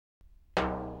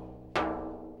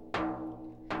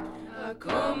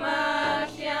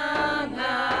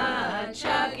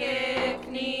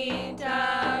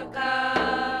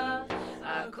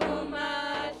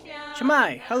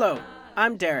Shemai, hello.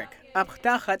 I'm Derek.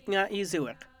 Apchtachat nga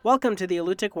izuik. Welcome to the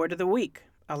Alutiiq Word of the Week,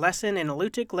 a lesson in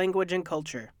Alutiiq language and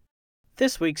culture.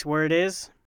 This week's word is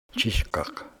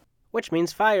Chishkak. which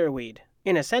means fireweed.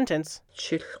 In a sentence,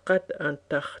 Chilqat an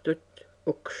tahtut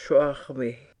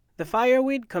ukshuachmi. the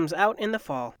fireweed comes out in the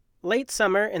fall. Late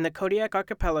summer in the Kodiak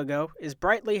Archipelago is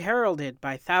brightly heralded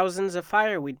by thousands of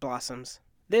fireweed blossoms.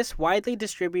 This widely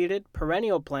distributed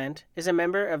perennial plant is a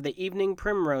member of the evening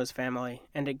primrose family,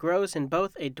 and it grows in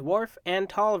both a dwarf and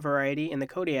tall variety in the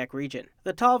Kodiak region.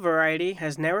 The tall variety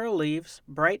has narrow leaves,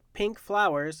 bright pink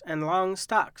flowers, and long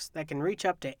stalks that can reach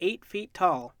up to 8 feet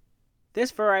tall.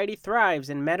 This variety thrives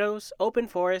in meadows, open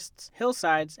forests,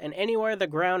 hillsides, and anywhere the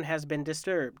ground has been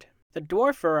disturbed. The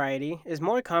dwarf variety is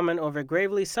more common over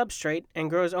gravelly substrate and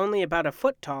grows only about a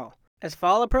foot tall. As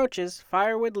fall approaches,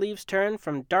 firewood leaves turn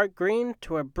from dark green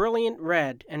to a brilliant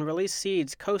red and release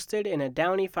seeds coated in a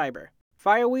downy fiber.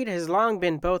 Fireweed has long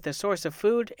been both a source of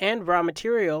food and raw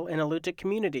material in Alutiiq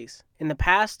communities. In the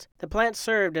past, the plant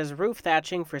served as roof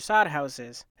thatching for sod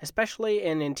houses, especially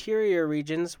in interior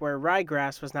regions where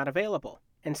ryegrass was not available.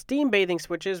 And steam bathing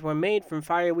switches were made from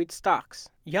fireweed stalks.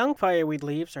 Young fireweed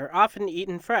leaves are often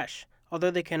eaten fresh,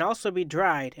 although they can also be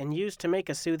dried and used to make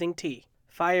a soothing tea.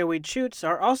 Fireweed shoots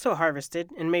are also harvested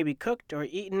and may be cooked or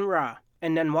eaten raw.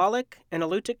 In Nunwalek, an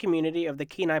Alutiiq community of the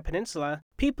Kenai Peninsula,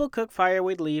 people cook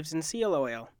fireweed leaves in seal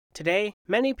oil. Today,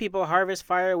 many people harvest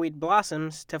fireweed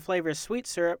blossoms to flavor sweet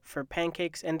syrup for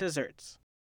pancakes and desserts.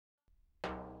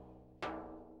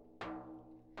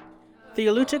 The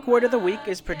Alutiiq Word of the Week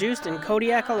is produced in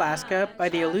Kodiak, Alaska by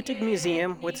the Alutiiq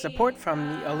Museum with support from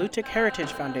the Alutiiq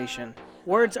Heritage Foundation.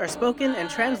 Words are spoken and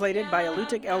translated by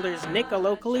Alutiiq elders Nick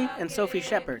Alokli and Sophie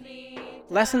Shepard.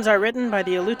 Lessons are written by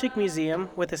the Alutiiq Museum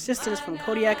with assistance from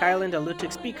Kodiak Island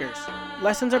Alutiiq speakers.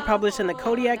 Lessons are published in the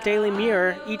Kodiak Daily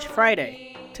Mirror each Friday.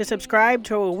 To subscribe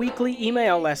to a weekly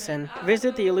email lesson,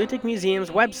 visit the Alutiiq Museum's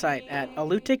website at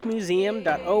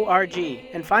alutiiqmuseum.org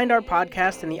and find our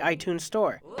podcast in the iTunes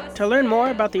Store. To learn more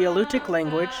about the Alutiiq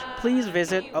language, please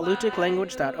visit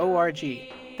alutiiqlanguage.org.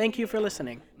 Thank you for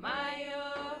listening.